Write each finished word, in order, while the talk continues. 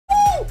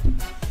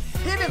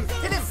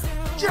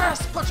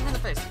Yes! Punch him in the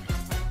face!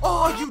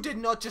 Oh, you did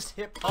not just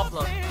hit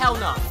Pabllo. Hell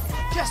no.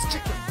 Yes,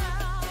 chicken!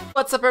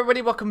 What's up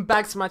everybody, welcome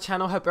back to my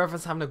channel. Hope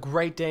everyone's having a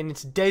great day, and in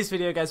today's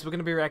video guys, we're going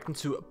to be reacting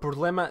to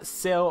Problema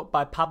Seu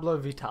by Pabllo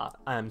Vittar.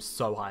 I am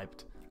so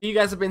hyped. You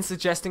guys have been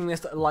suggesting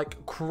this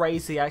like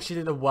crazy. I actually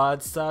did a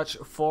word search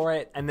for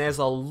it, and there's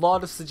a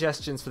lot of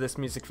suggestions for this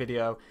music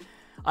video.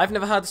 I've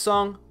never heard the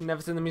song,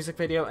 never seen the music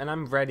video, and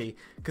I'm ready.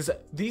 Because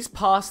these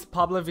past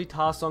Pabllo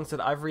Vittar songs that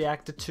I've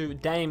reacted to,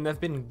 damn, they've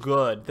been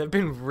good. They've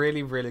been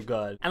really, really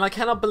good. And I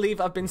cannot believe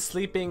I've been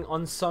sleeping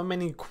on so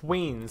many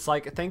queens.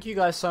 Like, thank you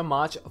guys so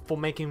much for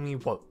making me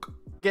woke.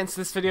 Against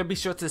this video, be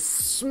sure to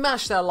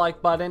smash that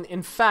like button.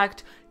 In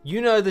fact,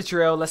 you know the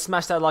drill. Let's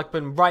smash that like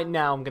button right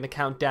now. I'm going to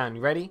count down.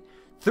 You ready?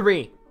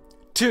 3,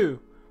 2,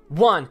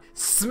 1.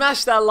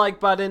 Smash that like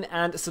button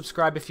and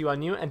subscribe if you are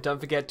new, and don't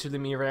forget to leave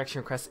me your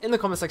reaction requests in the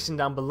comment section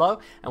down below.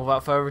 And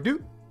without further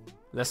ado,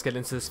 let's get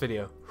into this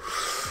video.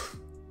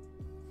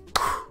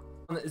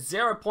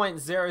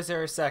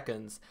 0.00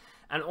 seconds,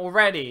 and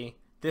already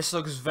this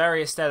looks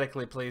very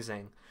aesthetically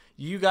pleasing.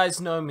 You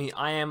guys know me,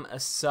 I am a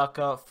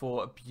sucker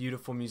for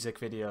beautiful music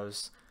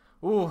videos.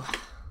 Ooh.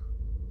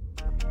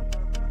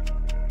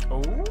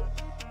 Ooh.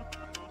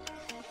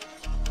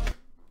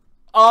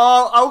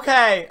 Oh,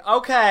 okay.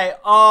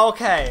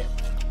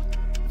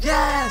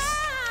 Yes!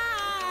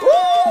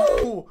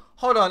 Woo!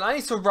 Hold on, I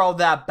need to roll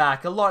that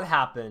back. A lot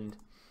happened.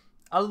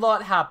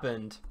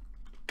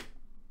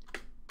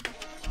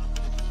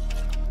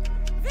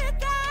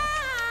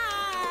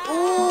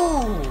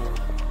 Ooh!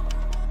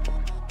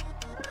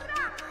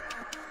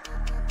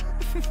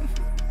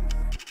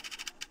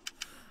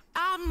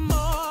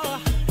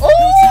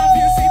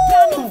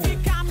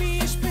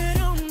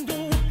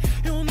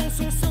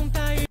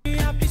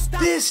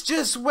 This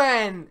just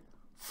went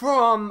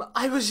from,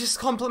 I was just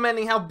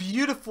complimenting how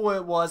beautiful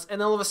it was,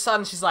 and all of a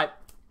sudden she's like,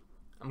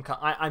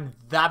 I'm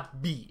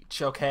that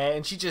beach, okay?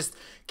 And she just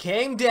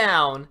came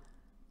down.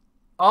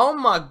 Oh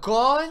my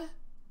god.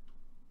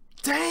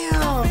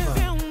 Damn.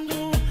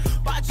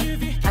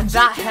 And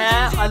that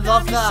hair, I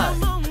love that.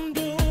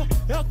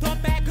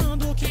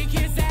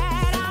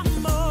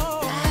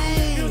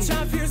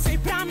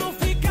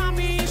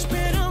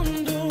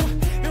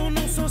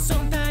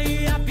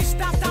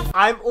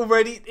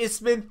 It's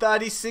been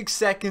 36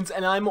 seconds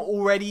and I'm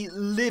already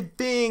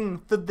living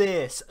for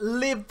this.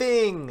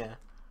 Living.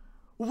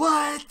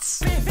 What?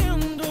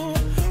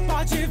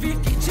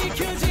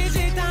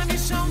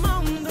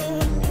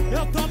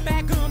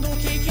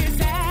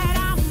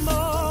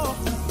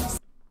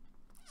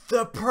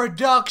 The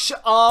production,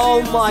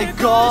 oh my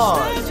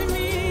god.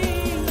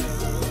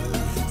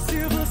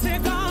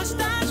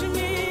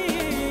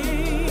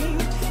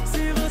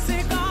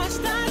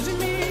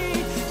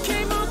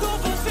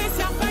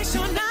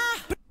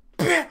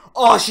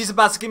 Oh, she's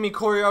about to give me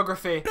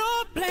choreography.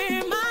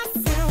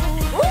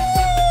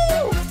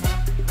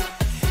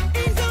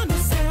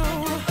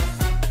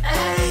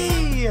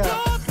 Hey!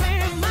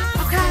 Okay.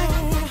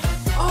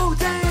 Oh,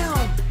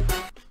 damn.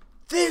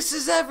 This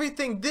is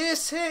everything.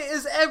 This hit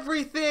is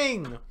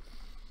everything.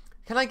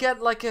 Can I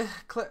get like a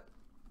clip?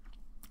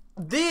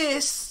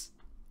 This.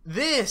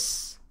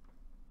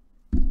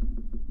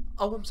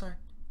 Oh, I'm sorry.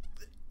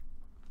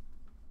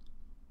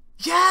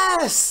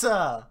 Yes!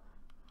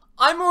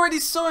 I'm already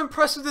so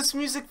impressed with this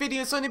music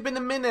video. It's only been a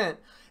minute.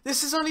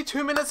 This is only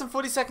 2 minutes and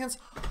 40 seconds.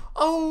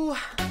 Oh.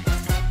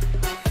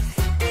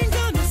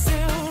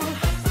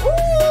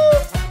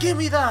 Ooh, give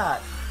me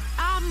that.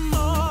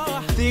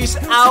 These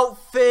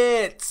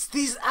outfits.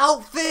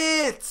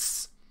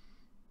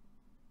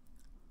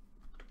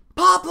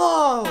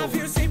 Pabllo.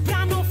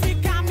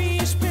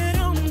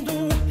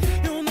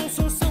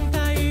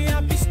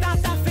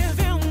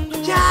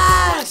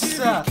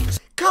 Yes.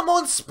 Come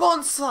on,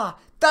 sponsor.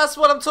 That's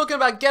what I'm talking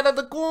about. Get at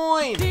the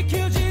coin.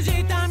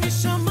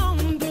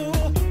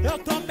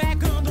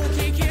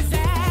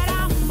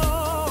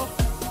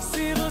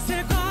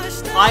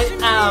 I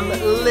am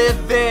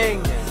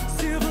living.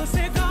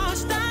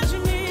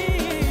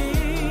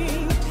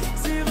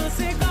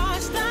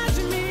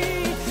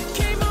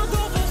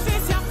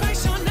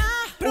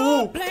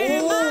 Ooh.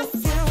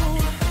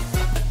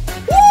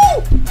 Woo!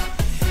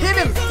 Hit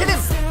him.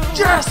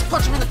 Yes,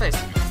 punch him in the face.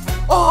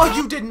 Oh,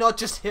 you did not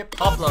just hit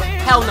Pabllo.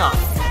 Hell no.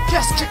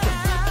 Yes, chicken!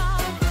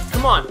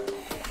 Come on!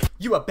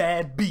 You a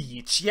bad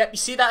bitch. Yep, you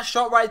see that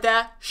shot right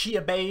there? She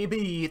a bad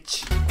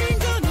bitch.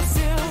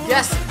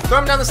 Yes! Throw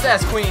him down the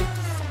stairs, queen!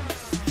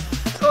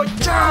 Oh,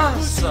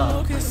 yes!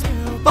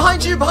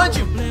 Behind you!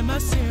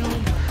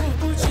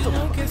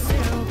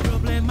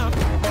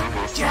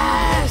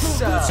 Yes!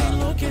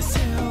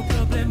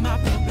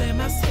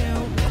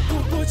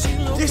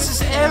 This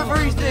is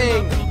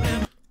everything!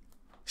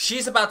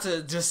 She's about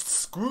to just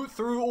screw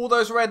through all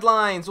those red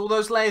lines, all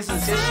those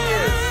lasers. Here she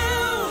is.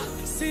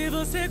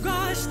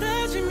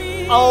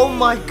 Oh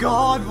my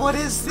god, what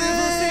is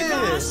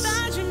this?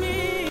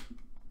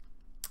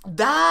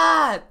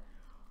 That!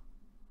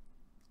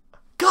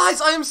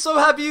 Guys, I am so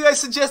happy you guys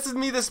suggested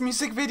me this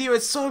music video.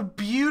 It's so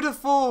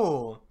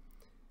beautiful.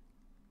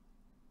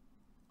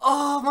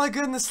 Oh my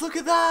goodness, look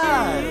at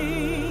that!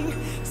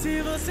 She's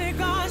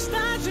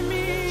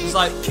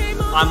like,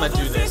 I'ma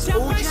do this.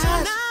 Oh yes!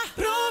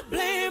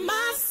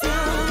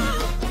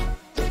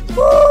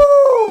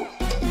 Woo!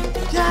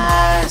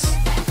 Yes!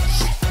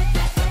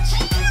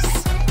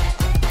 Jeez!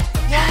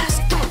 Yes!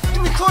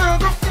 Do it,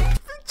 choreography!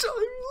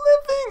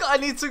 Living! I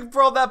need to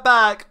roll that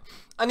back.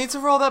 I need to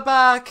roll that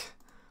back.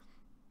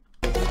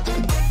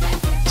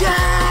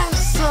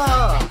 Yes!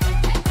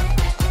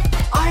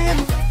 I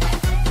am...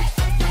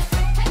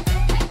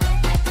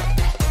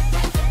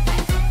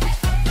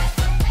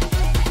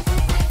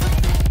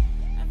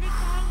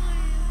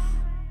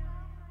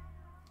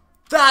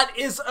 That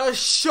is a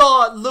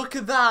shot! Look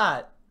at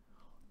that!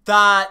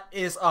 That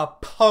is a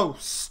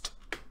post!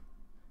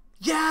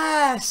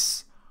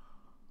 Yes!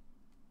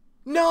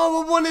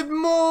 No, I wanted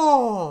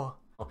more!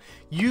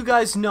 You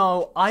guys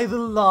know I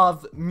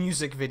love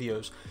music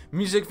videos.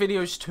 Music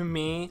videos to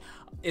me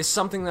is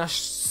something that's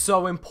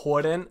so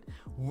important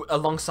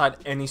alongside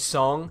any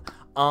song.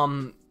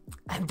 And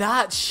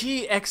that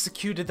she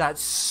executed that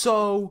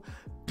so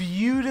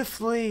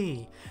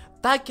beautifully.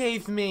 That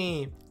gave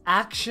me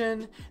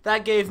action,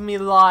 that gave me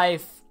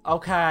life,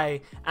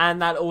 okay,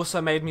 and that also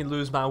made me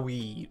lose my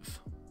weave.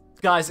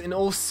 Guys, in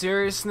all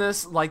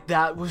seriousness, like,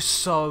 that was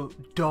so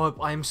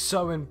dope. I am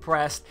so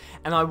impressed,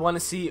 and I want to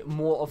see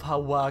more of her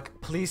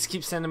work. Please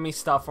keep sending me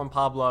stuff from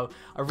Pabllo.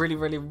 I really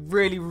want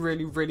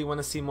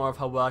to see more of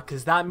her work,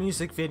 because that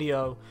music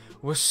video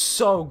was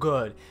so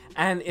good.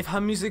 And if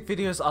her music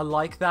videos are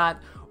like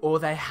that, or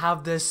they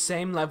have the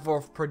same level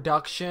of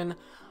production,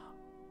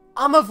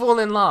 I'ma fall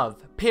in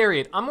love,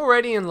 period. I'm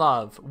already in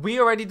love. We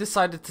already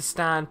decided to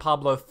stan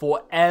Pabllo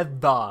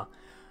forever.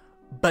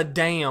 But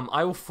damn,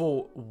 I will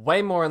fall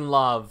way more in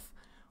love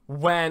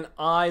when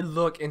I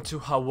look into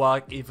her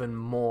work even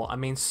more. I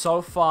mean,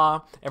 so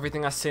far,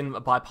 everything I've seen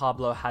by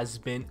Pabllo has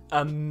been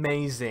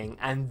amazing.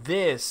 And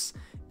this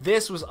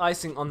was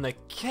icing on the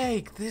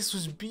cake. This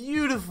was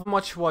beautiful.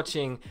 Much for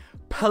watching.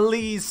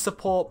 Please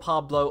support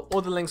Pabllo.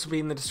 All the links will be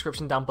in the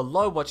description down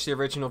below. Watch the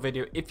original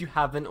video if you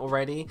haven't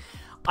already.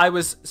 I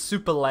was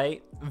super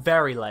late,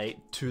 very late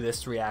to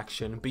this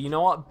reaction, but you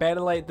know what,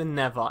 better late than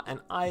never, and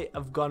I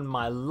have gotten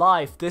my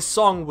life. This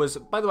song was,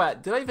 by the way,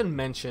 did I even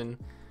mention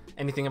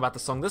anything about the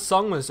song? This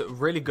song was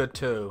really good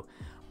too.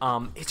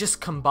 It just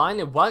combined,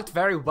 it worked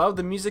very well.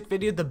 The music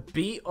video, the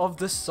beat of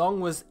the song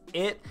was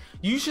it.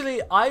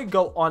 Usually I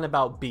go on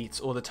about beats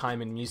all the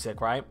time in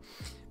music, right?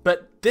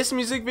 But this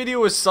music video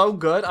was so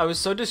good, I was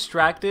so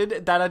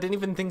distracted that I didn't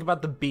even think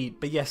about the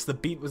beat. But yes, the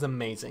beat was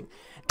amazing.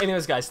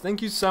 Anyways guys,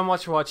 thank you so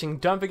much for watching.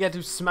 Don't forget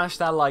to smash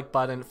that like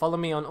button. Follow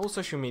me on all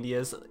social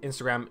medias,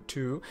 Instagram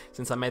too,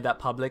 since I made that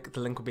public. The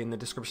link will be in the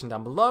description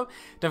down below.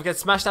 Don't forget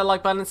to smash that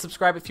like button and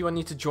subscribe if you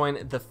want to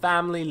join the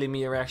family. Leave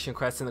me your reaction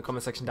requests in the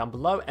comment section down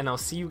below, and I'll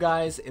see you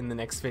guys in the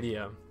next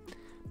video.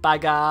 Bye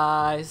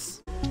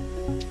guys!